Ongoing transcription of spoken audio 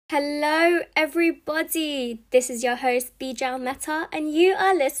Hello everybody, this is your host Bijal Mehta and you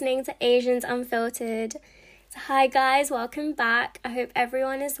are listening to Asians Unfiltered. So hi guys, welcome back. I hope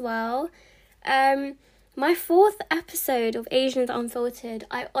everyone is well. My fourth episode of Asians Unfiltered,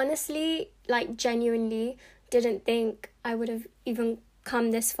 I honestly, genuinely didn't think I would have even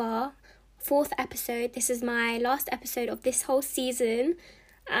come this far. Fourth episode, this is my last episode of this whole season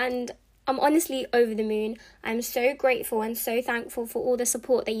and I'm honestly over the moon. I'm so grateful and so thankful for all the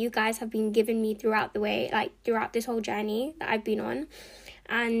support that you guys have been giving me throughout the way, throughout this whole journey that I've been on.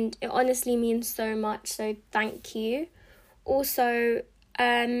 And it honestly means so much, so thank you. Also,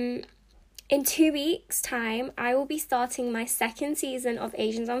 in 2 weeks' time, I will be starting my second season of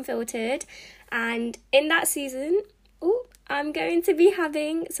Asians Unfiltered. And in that season, I'm going to be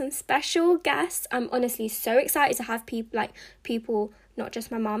having some special guests. I'm honestly so excited to have people, not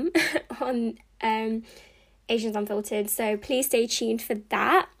just my mum, on Asians Unfiltered. So please stay tuned for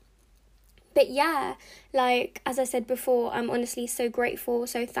that. But yeah, as I said before, I'm honestly so grateful,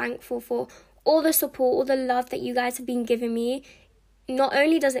 so thankful for all the support, all the love that you guys have been giving me. Not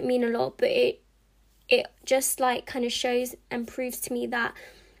only does it mean a lot, but it just kind of shows and proves to me that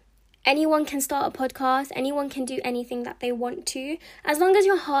anyone can start a podcast, anyone can do anything that they want to. As long as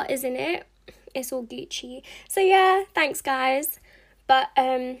your heart is in it, it's all Gucci. So yeah, thanks guys. But,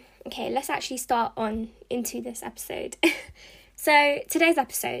 okay, let's actually start on into this episode. So, today's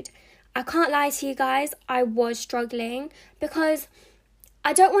episode, I can't lie to you guys, I was struggling because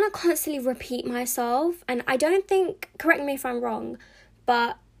I don't want to constantly repeat myself. And I don't think, correct me if I'm wrong,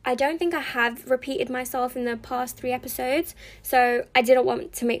 but I don't think I have repeated myself in the past 3 episodes. So, I didn't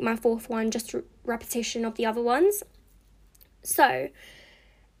want to make my fourth one just a repetition of the other ones. So,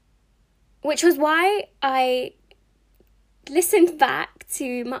 which was why I listened back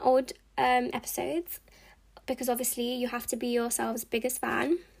to my old episodes, because obviously you have to be yourselves biggest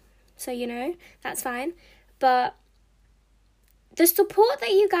fan, so that's fine. But the support that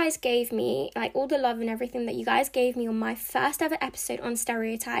you guys gave me, all the love and everything that you guys gave me on my first ever episode on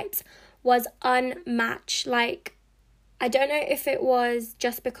Stereotypes was unmatched. I don't know if it was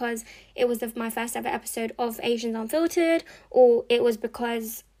just because it was my first ever episode of Asians Unfiltered, or it was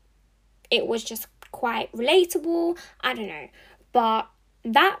because it was just quite relatable. I don't know, but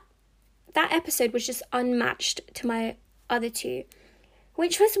that episode was just unmatched to my other 2,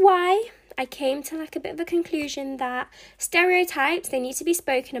 which was why I came to a bit of a conclusion that stereotypes, they need to be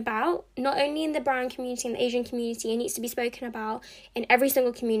spoken about, not only in the brown community and the Asian community. It needs to be spoken about in every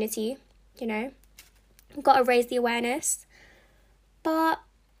single community. Got to raise the awareness. But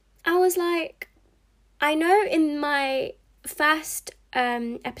I was I know in my first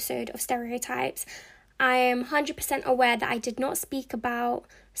episode of Stereotypes, I am 100% aware that I did not speak about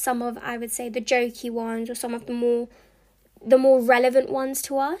some of, I would say, the jokey ones or some of the more relevant ones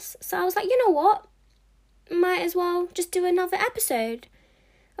to us. So I was like, you know what? Might as well just do another episode,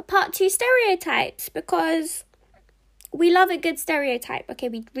 a part 2 stereotypes, because we love a good stereotype. Okay,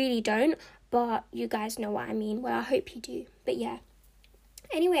 we really don't, but you guys know what I mean. Well, I hope you do. But yeah.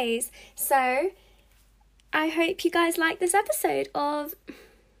 Anyways, so I hope you guys like this episode of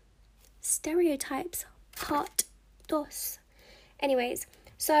Stereotypes Part 2. Anyways,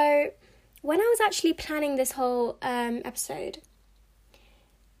 so when I was actually planning this whole episode,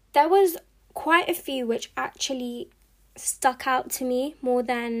 there was quite a few which actually stuck out to me more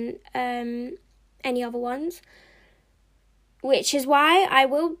than any other ones, which is why I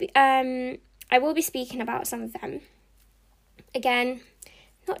will be speaking about some of them. Again,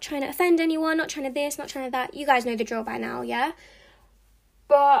 not trying to offend anyone, not trying to this, not trying to that. You guys know the drill by now, yeah?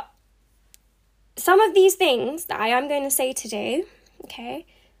 But some of these things that I am going to say today, okay,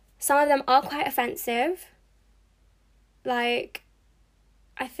 some of them are quite offensive. I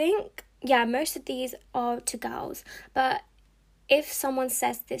think, most of these are to girls. But if someone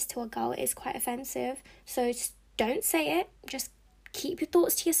says this to a girl, it is quite offensive. So just don't say it. Just keep your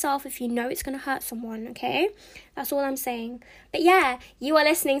thoughts to yourself if you know it's going to hurt someone, okay? That's all I'm saying. But yeah, you are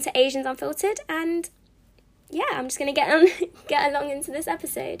listening to Asians Unfiltered, and yeah, I'm just going to get along into this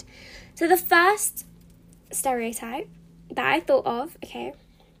episode. So the first stereotype that I thought of, okay,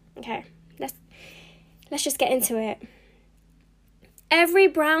 let's just get into it. Every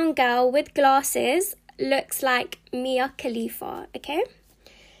brown girl with glasses looks like Mia Khalifa, okay?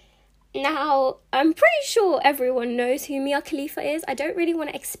 Now, I'm pretty sure everyone knows who Mia Khalifa is. I don't really want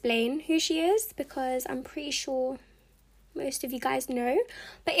to explain who she is because I'm pretty sure most of you guys know.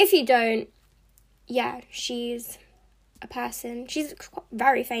 But if you don't, yeah, she's a person. She's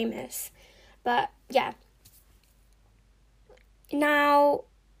very famous. But yeah. Now,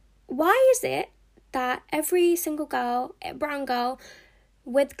 why is it that every single girl, brown girl,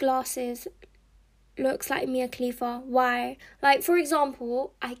 with glasses looks like Mia Khalifa. Why? Like, for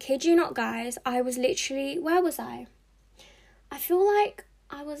example, I kid you not, guys, I was literally, where was I? I feel like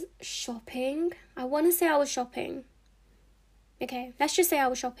I was shopping. I want to say I was shopping. Okay, let's just say I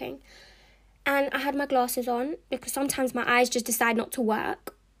was shopping. And I had my glasses on because sometimes my eyes just decide not to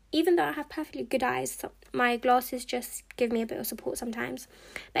work. Even though I have perfectly good eyes, so my glasses just give me a bit of support sometimes.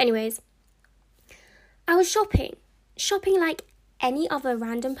 But anyways, I was shopping like any other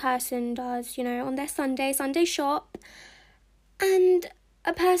random person does, you know, on their Sunday shop. And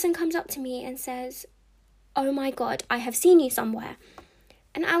a person comes up to me and says, "Oh my God, I have seen you somewhere."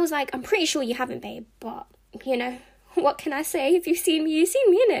 And I was like, "I'm pretty sure you haven't, babe, but, you know, what can I say? If you've seen me,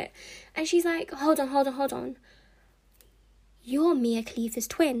 innit?" And she's like, hold on. "You're Mia Khalifa's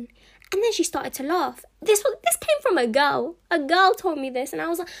twin." And then she started to laugh. This came from a girl. A girl told me this. And I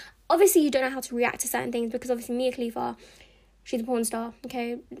was like, obviously you don't know how to react to certain things, because obviously Mia Khalifa, she's a porn star,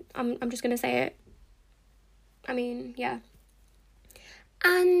 okay? I'm just going to say it. I mean, yeah.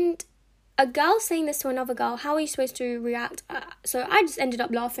 And a girl saying this to another girl, how are you supposed to react? So I just ended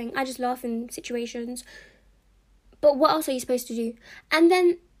up laughing. I just laugh in situations. But what else are you supposed to do? And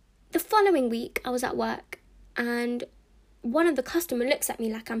then the following week, I was at work, and one of the customer looks at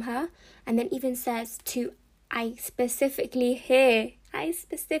me like I'm her, and then even says to, I specifically hear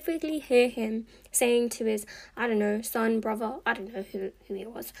him saying to his, I don't know, son, brother, I don't know who he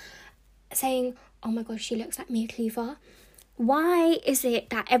was, saying, "Oh my gosh, she looks like Mia Khalifa. Why is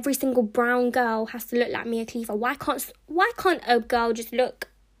it that every single brown girl has to look like Mia Khalifa? Why can't a girl just look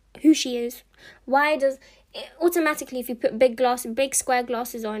who she is? Why does it, automatically, if you put big square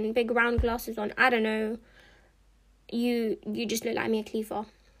glasses on, big round glasses on, I don't know, you just look like Mia Khalifa?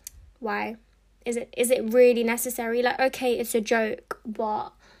 Why? Is it really necessary? Like, okay, it's a joke,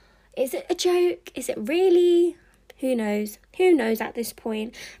 but is it a joke? Is it really? Who knows? Who knows at this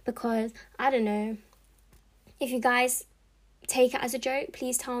point? Because, I don't know. If you guys take it as a joke,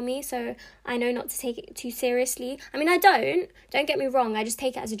 please tell me, so I know not to take it too seriously. I mean, I don't get me wrong, I just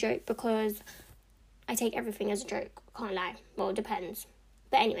take it as a joke because I take everything as a joke, can't lie. Well, it depends.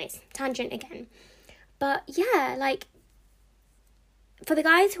 But anyways, tangent again. But yeah, like, for the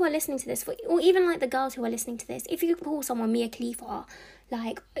guys who are listening to this, or even like the girls who are listening to this, if you call someone Mia Khalifa,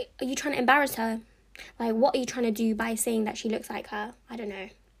 like, are you trying to embarrass her? Like, what are you trying to do by saying that she looks like her? I don't know.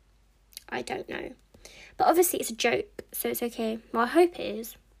 But obviously it's a joke, so it's okay. Well, I hope it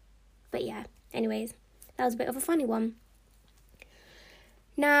is. But yeah, anyways, that was a bit of a funny one.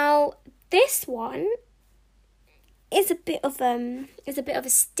 Now, this one is a bit of a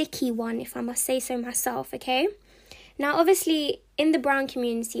sticky one, if I must say so myself, okay? Now, obviously, in the brown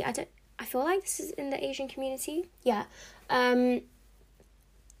community, I feel like this is in the Asian community. Yeah.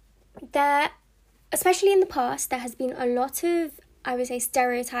 There, especially in the past, there has been a lot of, I would say,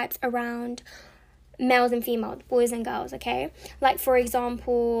 stereotypes around males and females, boys and girls, okay? Like, for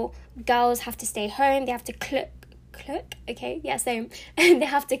example, girls have to stay home, they have to cook, okay? Yeah, same. They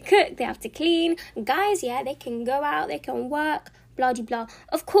have to cook, they have to clean. Guys, yeah, they can go out, they can work, blah, blah, blah.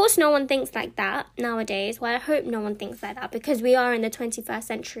 Of course, no one thinks like that nowadays. Well, I hope no one thinks like that, because we are in the 21st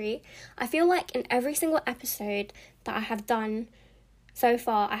century. I feel like in every single episode that I have done so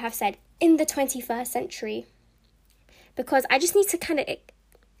far, I have said, in the 21st century. Because I just need to kind of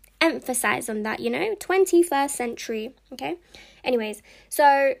emphasize on that, you know, 21st century, okay? Anyways,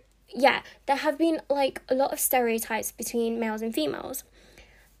 so yeah, there have been like a lot of stereotypes between males and females.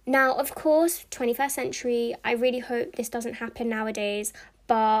 Now, of course, 21st century, I really hope this doesn't happen nowadays,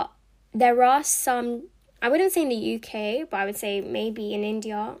 but there are some, I wouldn't say in the UK, but I would say maybe in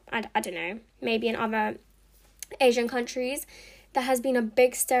India, I don't know, maybe in other Asian countries, there has been a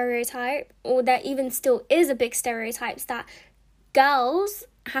big stereotype, or there even still is a big stereotype, that girls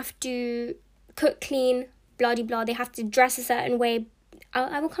have to cook, clean, blah, blah, blah. They have to dress a certain way.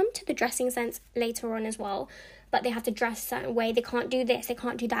 I will come to the dressing sense later on as well. But they have to dress a certain way. They can't do this. They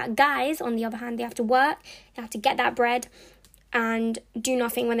can't do that. Guys, on the other hand, they have to work. They have to get that bread and do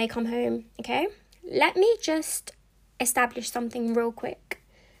nothing when they come home. Okay? Let me just establish something real quick.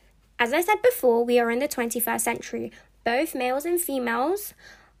 As I said before, we are in the 21st century. Both males and females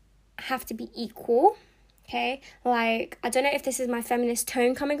have to be equal. Okay, like, I don't know if this is my feminist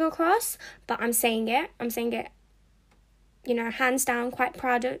tone coming across, but I'm saying it, you know, hands down, quite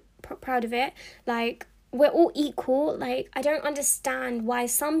proud of it. Like, we're all equal. Like, I don't understand why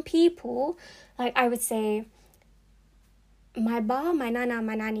some people, like, I would say, my ba, my nana,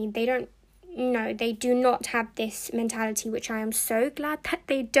 my nanny, they do not have this mentality, which I am so glad that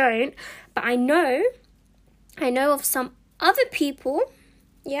they don't. But I know of some other people.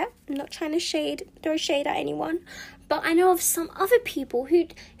 Yeah, I'm not trying to throw shade at anyone, But I know of some other people who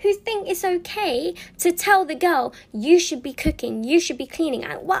think it's okay to tell the girl, you should be cooking, you should be cleaning,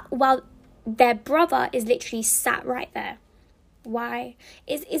 and while their brother is literally sat right there. Why?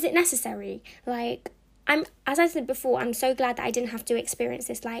 Is it necessary? Like, as I said before, I'm so glad that I didn't have to experience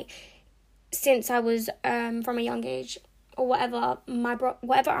this, like, since I was from a young age, or whatever.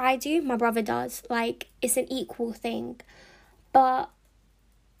 Whatever I do, my brother does. Like, it's an equal thing. But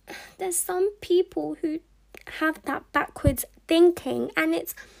there's some people who have that backwards thinking, and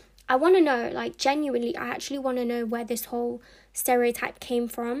I want to know, like, genuinely, I actually want to know where this whole stereotype came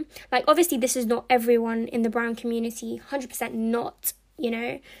from. Like, obviously this is not everyone in the brown community, 100% not,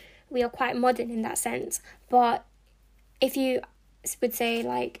 we are quite modern in that sense. But if you would say,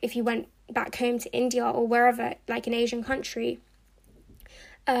 like, if you went back home to India or wherever, like an Asian country,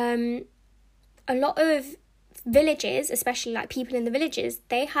 a lot of villages, especially like people in the villages,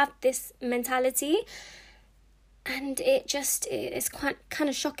 they have this mentality, and it's quite kind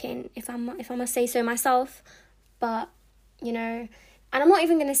of shocking if I must say so myself. But and I'm not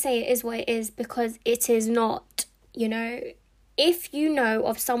even going to say it is what it is, because it is not. If you know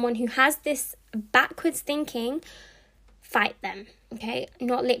of someone who has this backwards thinking, fight them, okay?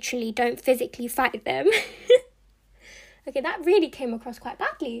 Not literally, don't physically fight them. Okay, that really came across quite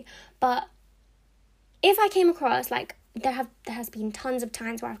badly. But if I came across, like, there has been tons of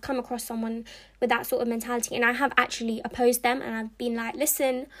times where I've come across someone with that sort of mentality, and I have actually opposed them, and I've been like,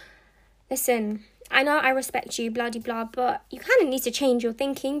 listen, I know I respect you, blah, blah, blah, but you kind of need to change your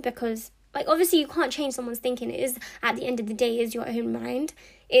thinking, because, like, obviously you can't change someone's thinking. It is, at the end of the day, it is your own mind.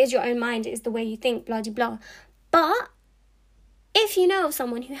 It is your own mind. It is the way you think, blah, blah, blah. But if you know of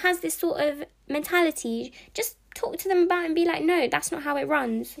someone who has this sort of mentality, just talk to them about it and be like, no, that's not how it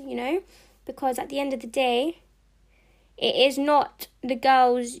runs, because at the end of the day, it is not the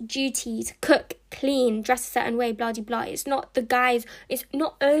girl's duty to cook, clean, dress a certain way, blah, blah, blah. It's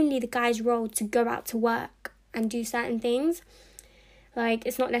not only the guy's role to go out to work and do certain things. Like,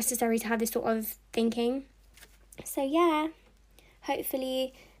 it's not necessary to have this sort of thinking. So yeah,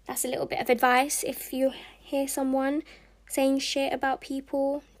 hopefully that's a little bit of advice. If you hear someone saying shit about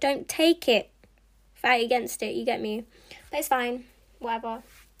people, don't take it. Fight against it, you get me? But it's fine, whatever.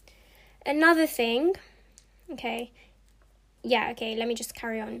 Another thing, let me just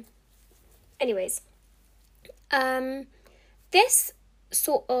carry on. Anyways, this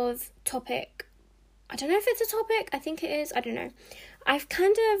sort of topic, I don't know if it's a topic, I think it is, I don't know. I've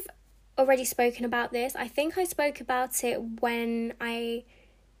kind of already spoken about this. I think I spoke about it when my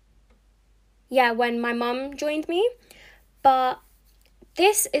mum joined me. But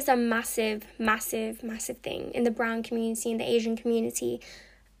this is a massive, massive, massive thing in the brown community, in the Asian community.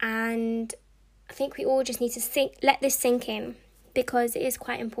 And I think we all just need to let this sink in, because it is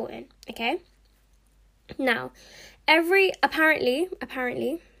quite important, okay? Now, apparently,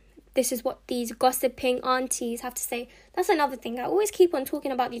 this is what these gossiping aunties have to say. That's another thing. I always keep on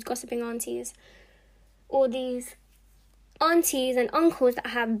talking about these gossiping aunties, or these aunties and uncles that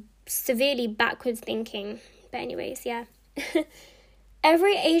have severely backwards thinking. But anyways, yeah.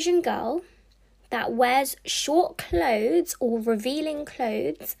 Every Asian girl that wears short clothes or revealing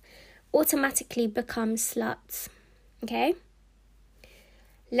clothes automatically becomes sluts, okay?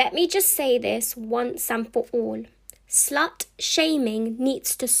 Let me just say this once and for all. Slut shaming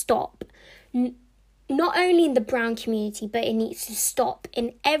needs to stop. Not only in the brown community, but it needs to stop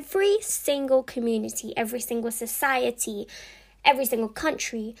in every single community, every single society, every single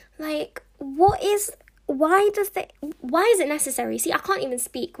country. Like, why is it necessary? See, I can't even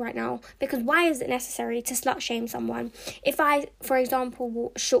speak right now, because why is it necessary to slut shame someone? If I, for example,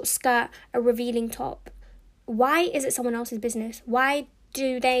 wore a short skirt, a revealing top, why is it someone else's business? Why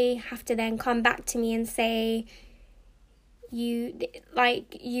do they have to then come back to me and say, you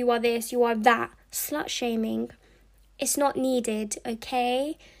are this, you are that? Slut shaming, it's not needed,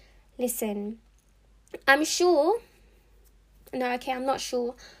 okay? Listen, I'm not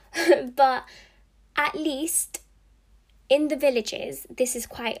sure, but at least in the villages, this is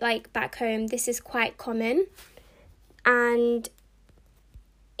quite, like, back home, this is quite common. And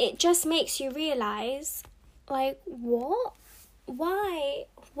it just makes you realise, like, what? Why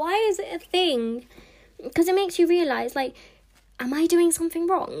is it a thing? Because it makes you realise, like, am I doing something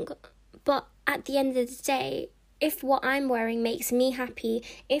wrong? But at the end of the day, if what I'm wearing makes me happy,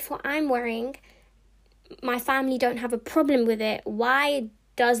 if what I'm wearing, my family don't have a problem with it, why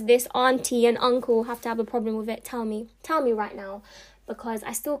does this auntie and uncle have to have a problem with it? Tell me right now, because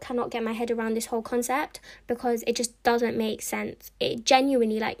I still cannot get my head around this whole concept, because it just doesn't make sense. It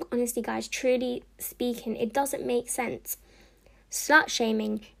genuinely, like, honestly guys, truly speaking, it doesn't make sense. Slut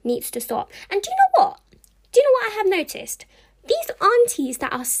shaming needs to stop. And do you know what? Do you know what I have noticed? These aunties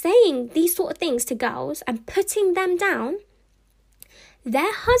that are saying these sort of things to girls and putting them down,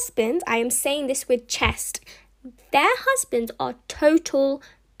 their husbands, I am saying this with chest, their husbands are total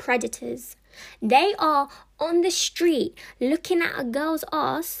predators. They are on the street looking at a girl's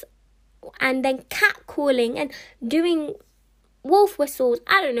ass and then catcalling and doing wolf whistles.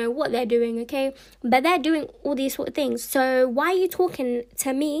 I don't know what they're doing, okay? But they're doing all these sort of things. So why are you talking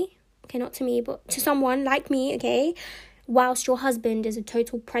to me? Okay, not to me, but to someone like me, okay? Whilst your husband is a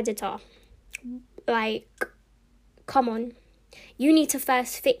total predator. Like, come on. You need to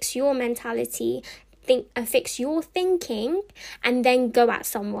first fix your mentality, fix your thinking, and then go at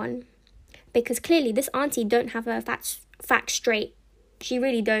someone. Because clearly this auntie don't have her facts straight. She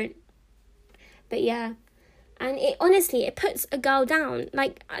really don't. But yeah. And it honestly, it puts a girl down.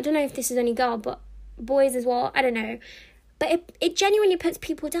 Like, I don't know if this is only girl, but boys as well. I don't know. But it genuinely puts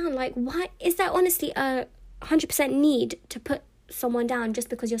people down. Like, why is there honestly a 100% need to put someone down just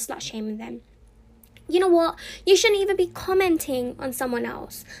because you're slut shaming them? You know what? You shouldn't even be commenting on someone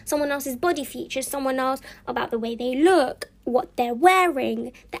else's body features, someone else about the way they look, what they're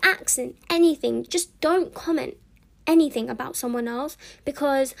wearing, the accent, anything. Just don't comment anything about someone else,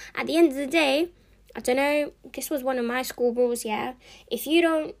 because at the end of the day, I don't know, this was one of my school rules, yeah. If you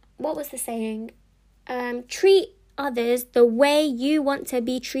don't, what was the saying? Treat others the way you want to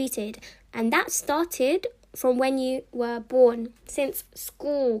be treated. And that started from when you were born, since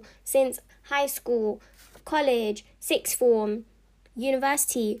school, since high school, college, sixth form,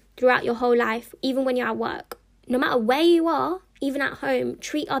 university, throughout your whole life, even when you're at work. No matter where you are, even at home,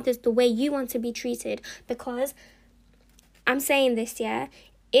 treat others the way you want to be treated. Because I'm saying this, yeah,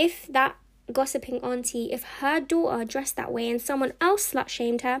 if that gossiping auntie, if her daughter dressed that way and someone else slut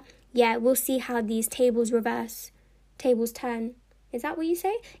shamed her, yeah, we'll see how these tables turn. Is that what you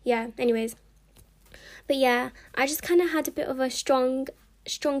say? Yeah, anyways. But yeah, I just kind of had a bit of a strong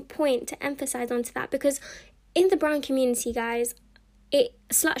point to emphasize onto that, because in the brown community, guys,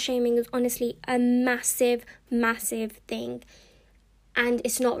 slut shaming is honestly a massive thing, and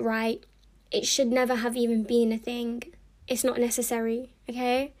it's not right. It should never have even been a thing. It's not necessary,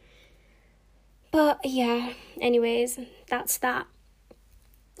 okay? But yeah, anyways, that's that.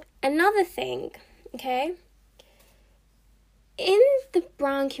 Another thing, okay? In the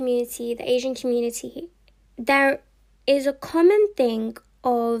brown community, the Asian community, there is a common thing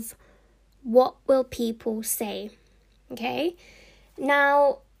of what will people say, okay?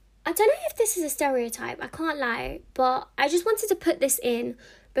 Now, I don't know if this is a stereotype, I can't lie, but I just wanted to put this in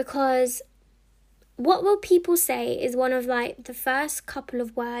because what will people say is one of like the first couple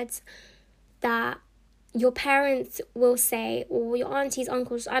of words that your parents will say, or your aunties,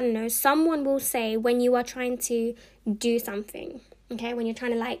 uncles, I don't know, someone will say when you are trying to do something, okay? When you're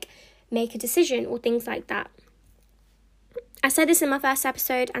trying to like make a decision or things like that. I said this in my first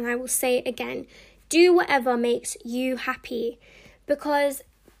episode and I will say it again. Do whatever makes you happy, because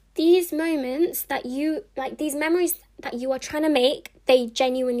these moments that you, like these memories that you are trying to make, they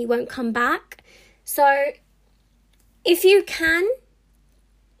genuinely won't come back. So if you can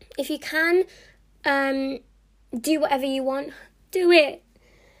do whatever you want, do it.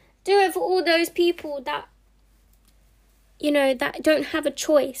 Do it for all those people that, you know, that don't have a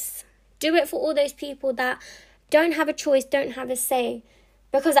choice. Do it for all those people that don't have a choice, don't have a say.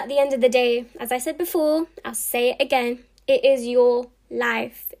 Because at the end of the day, as I said before, I'll say it again, it is your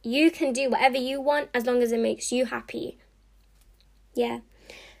life. You can do whatever you want as long as it makes you happy. Yeah.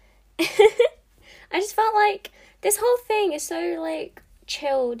 I just felt like this whole thing is so like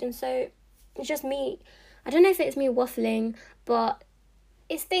chilled, and so it's just me. I don't know if it's me waffling, but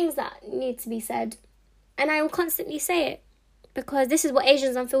it's things that need to be said. And I will constantly say it, because this is what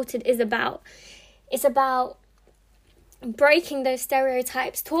Asians Unfiltered is about. It's about breaking those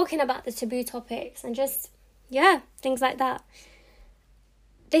stereotypes, talking about the taboo topics, and just, yeah, things like that.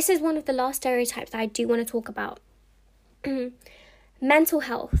 This is one of the last stereotypes that I do want to talk about. Mental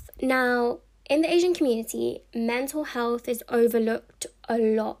health. Now, in the Asian community, mental health is overlooked a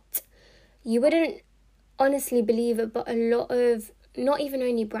lot. You wouldn't honestly believe it, but a lot of, not even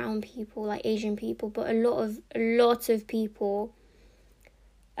only brown people, like Asian people, but a lot of people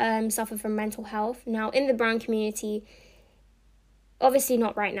suffer from mental health. Now, in the brown community, obviously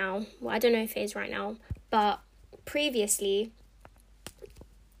not right now. Well, I don't know if it is right now, but previously,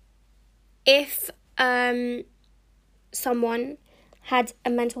 if someone had a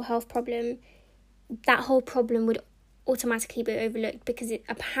mental health problem, that whole problem would automatically be overlooked, because it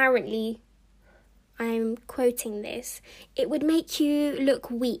apparently, I'm quoting this, it would make you look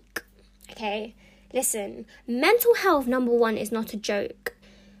weak. Okay, listen, mental health, number one, is not a joke.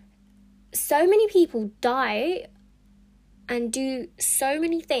 so many people die and do so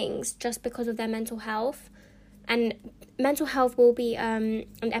many things just because of their mental health. And mental health will be an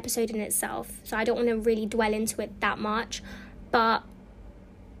episode in itself, so I don't want to really dwell into it that much. But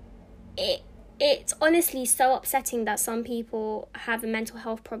it's honestly so upsetting that some people have a mental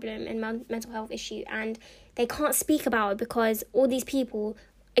health problem and mental health issue, and they can't speak about it because all these people,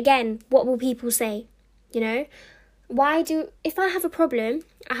 again, what will people say? You know, if I have a problem,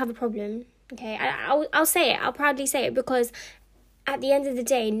 I have a problem. Okay, I'll say it. I'll proudly say it, because at the end of the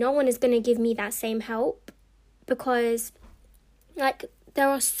day, no one is going to give me that same help, because like there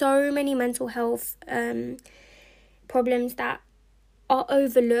are so many mental health problems that are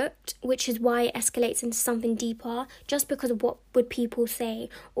overlooked, which is why it escalates into something deeper, just because of what would people say,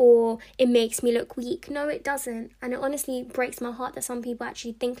 or it makes me look weak. No, it doesn't. And it honestly breaks my heart that some people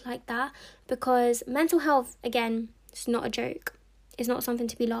actually think like that, because mental health, again, it's not a joke. It's not something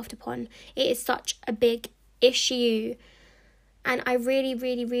to be laughed upon. It is such a big issue. And I really,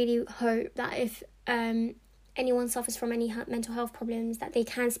 really, really hope that if anyone suffers from any mental health problems, that they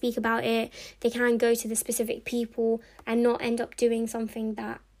can speak about it, they can go to the specific people and not end up doing something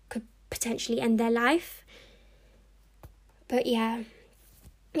that could potentially end their life. But yeah,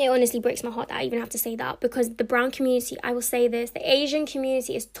 it honestly breaks my heart that I even have to say that, because the brown community, I will say this, the Asian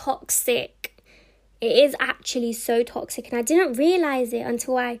community is toxic. It is actually so toxic, and I didn't realise it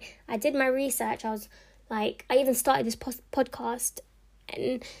until I did my research. I was like, I even started this podcast,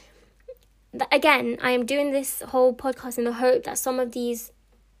 and again, I am doing this whole podcast in the hope that some of these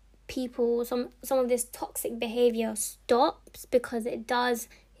people, some of this toxic behaviour stops, because it does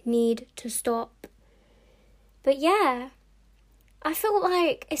need to stop. But yeah, I felt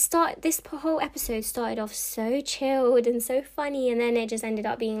like this whole episode started off so chilled and so funny, and then it just ended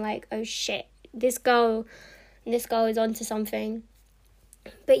up being like, oh shit, this girl is onto something.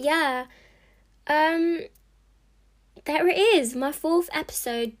 But yeah, there it is, my 4th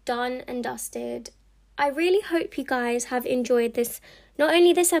episode done and dusted. I really hope you guys have enjoyed this, not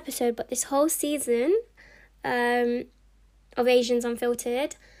only this episode, but this whole season of Asians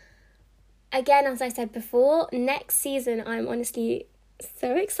Unfiltered. Again, as I said before, next season, I'm honestly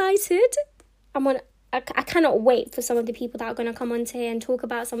so excited. I cannot wait for some of the people that are going to come onto here and talk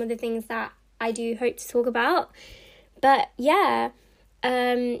about some of the things that I do hope to talk about. But yeah,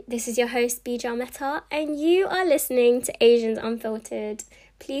 this is your host, Bijal Mehta, and you are listening to Asians Unfiltered.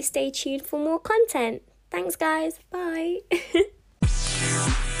 Please stay tuned for more content. Thanks, guys. Bye.